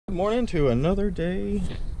Good morning to another day,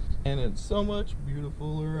 and it's so much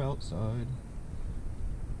beautifuler outside.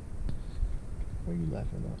 What are you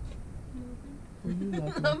laughing at? What are you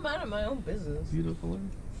laughing at? I'm minding my own business. Beautifuler?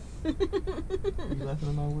 Are you laughing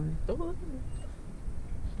at my word? Don't look at me.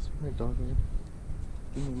 It's right, Doggo.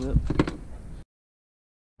 Give me a lip.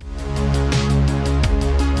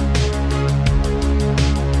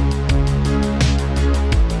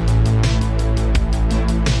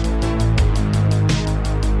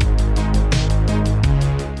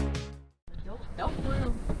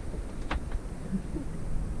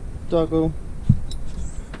 Doggo,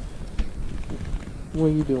 what are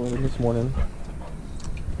you doing this morning?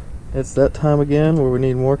 It's that time again where we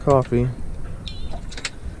need more coffee.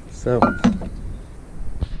 So,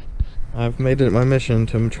 I've made it my mission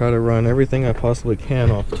to try to run everything I possibly can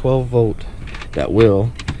off 12 volt at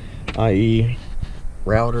will, i.e.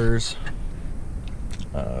 routers,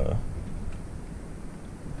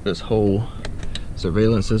 this whole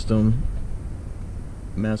surveillance system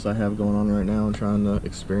mess I have going on right now and trying to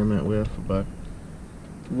experiment with, but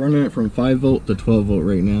running it from 5 volt to 12 volt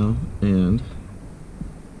right now, and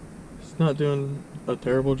it's not doing a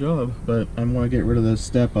terrible job, but I'm going to get rid of this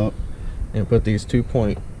step up and put these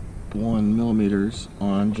 2.1 millimeters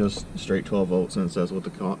on just straight 12 volts, since that's what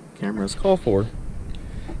the cameras call for.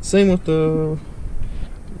 Same with the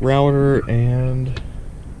router and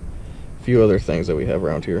a few other things that we have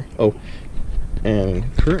around here. Oh,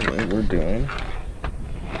 and currently we're doing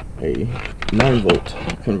a 9 volt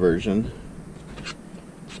conversion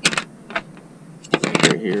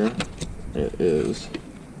right here. It is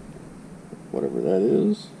whatever that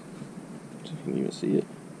is, if you can even see it.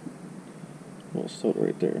 Well, it's still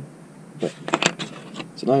right there, but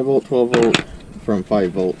it's a 9 volt 12 volt from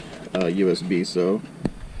 5 volt USB, so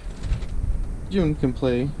June can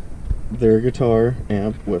play their guitar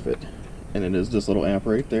amp with it, and it is this little amp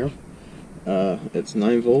right there. It's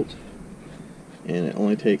 9 volt and it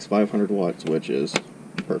only takes 500 watts, which is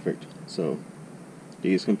perfect. So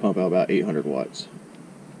these can pump out about 800 watts.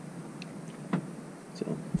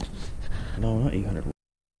 So no, not 800.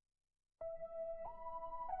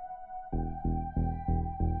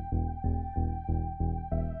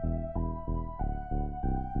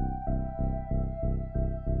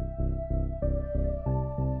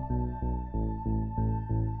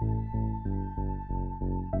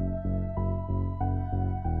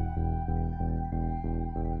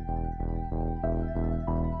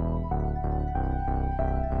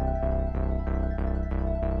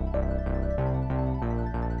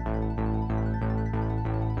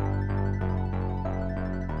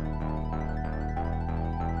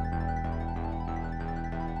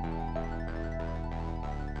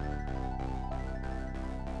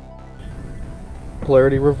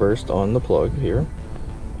 Polarity reversed on the plug here.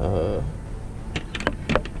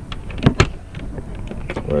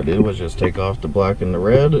 What I did was just take off the black and the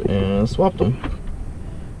red and swap them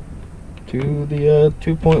to the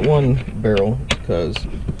 2.1 barrel, because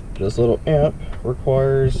this little amp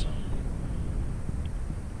requires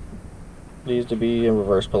these to be in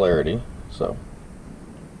reverse polarity. So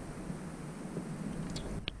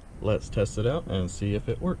let's test it out and see if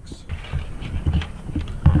it works.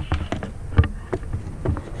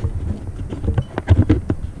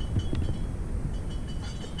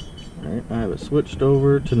 I have it switched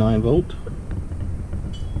over to 9 volt.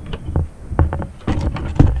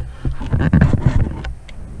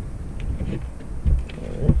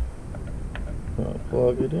 Alright, I'll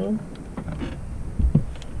plug it in.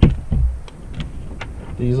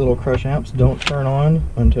 These little crush amps don't turn on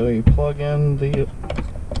until you plug in the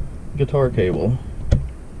guitar cable.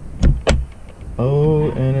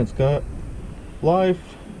 Oh, and it's got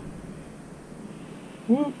life.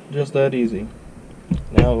 Whoop, just that easy.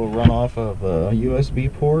 Now it'll run off of a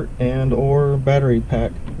USB port and or battery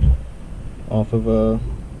pack off of one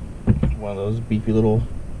of those beefy little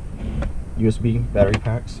USB battery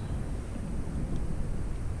packs.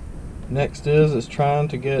 Next is trying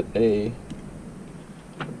to get a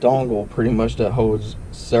dongle pretty much that holds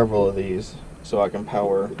several of these so I can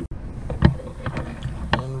power.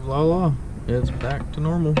 And voila, it's back to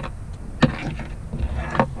normal.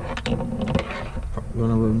 I'm going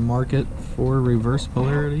to mark it for reverse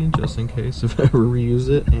polarity just in case if I ever reuse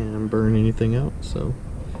it and burn anything out. So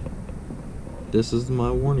this is my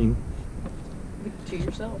warning to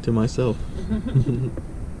yourself, to myself.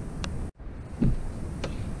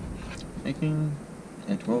 Making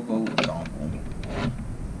a 12 volt dongle.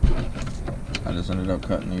 I just ended up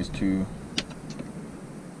cutting these two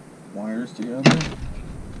wires together.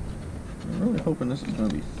 I'm really hoping this is going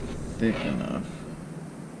to be thick enough.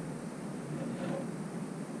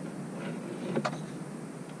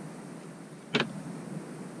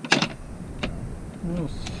 We'll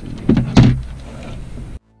see.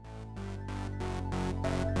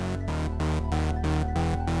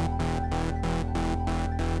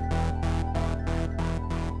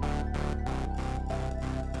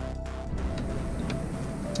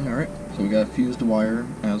 Alright, so we got fused wire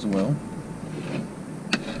as well.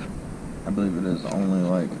 I believe it is only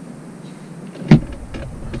like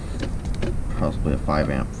possibly a 5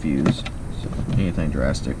 amp fuse, so anything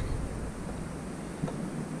drastic.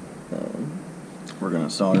 We're going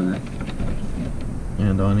to solder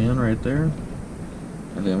end on end right there,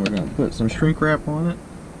 and then we're going to put some shrink wrap on it,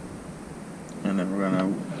 and then we're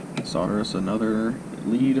going to solder us another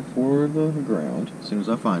lead for the ground as soon as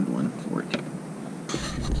I find one for it.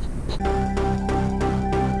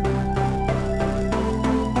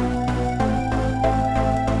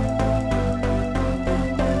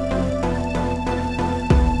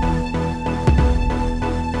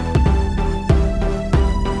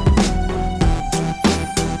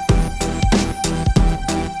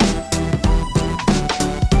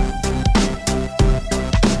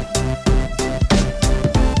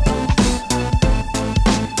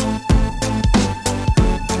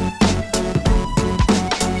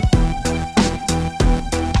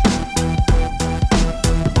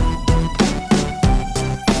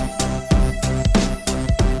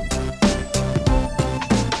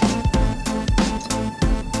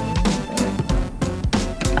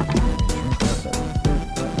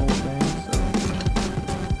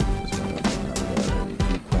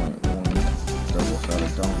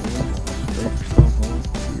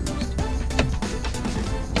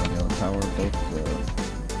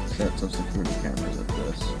 Of security cameras at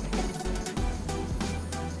this.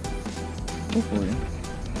 Hopefully,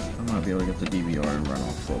 I might be able to get the DVR and run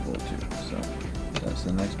off 12 volt too. So that's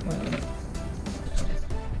the next plan.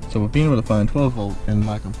 So with being able to find 12 volt in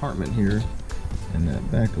my compartment here in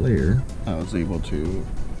that back layer, I was able to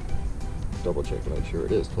double check to make sure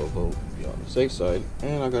it is 12 volt, be on the safe side,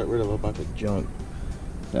 and I got rid of a bunch of junk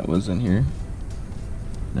that was in here.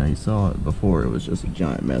 Now you saw it before, it was just a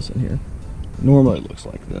giant mess in here. Normally it looks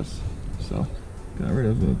like this. So got rid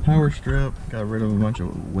of the power strip, got rid of a bunch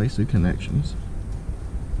of wasted connections,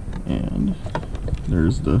 and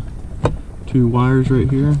there's the 2 wires right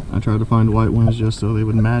here. I tried to find white ones just so they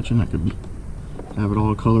would match and I could have it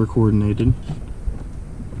all color coordinated.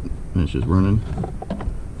 And it's just running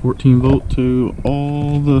 14 volt to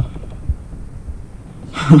all the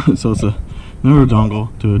so it's another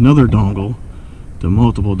dongle to another dongle to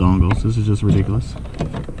multiple dongles. This is just ridiculous.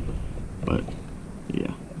 But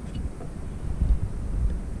yeah,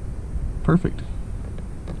 perfect.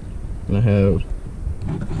 And I have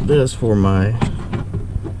this for my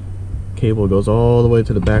cable, goes all the way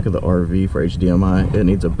to the back of the RV for HDMI. It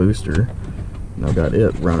needs a booster, and I've got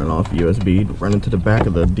it running off USB, running to the back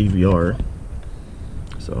of the DVR,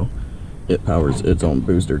 so it powers its own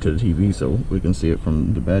booster to the TV so we can see it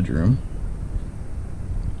from the bedroom.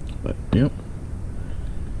 But yep,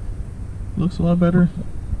 looks a lot better.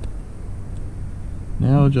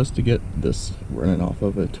 Now just to get this running off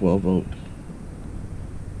of a 12 volt.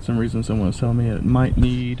 For some reason someone was telling me it might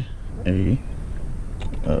need a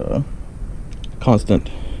constant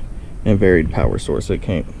and varied power source. It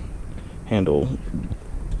can't handle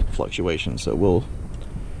fluctuations, so we'll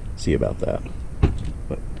see about that.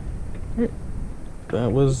 But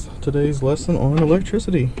that was today's lesson on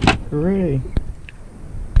electricity. Hooray!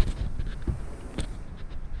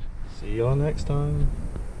 See y'all next time.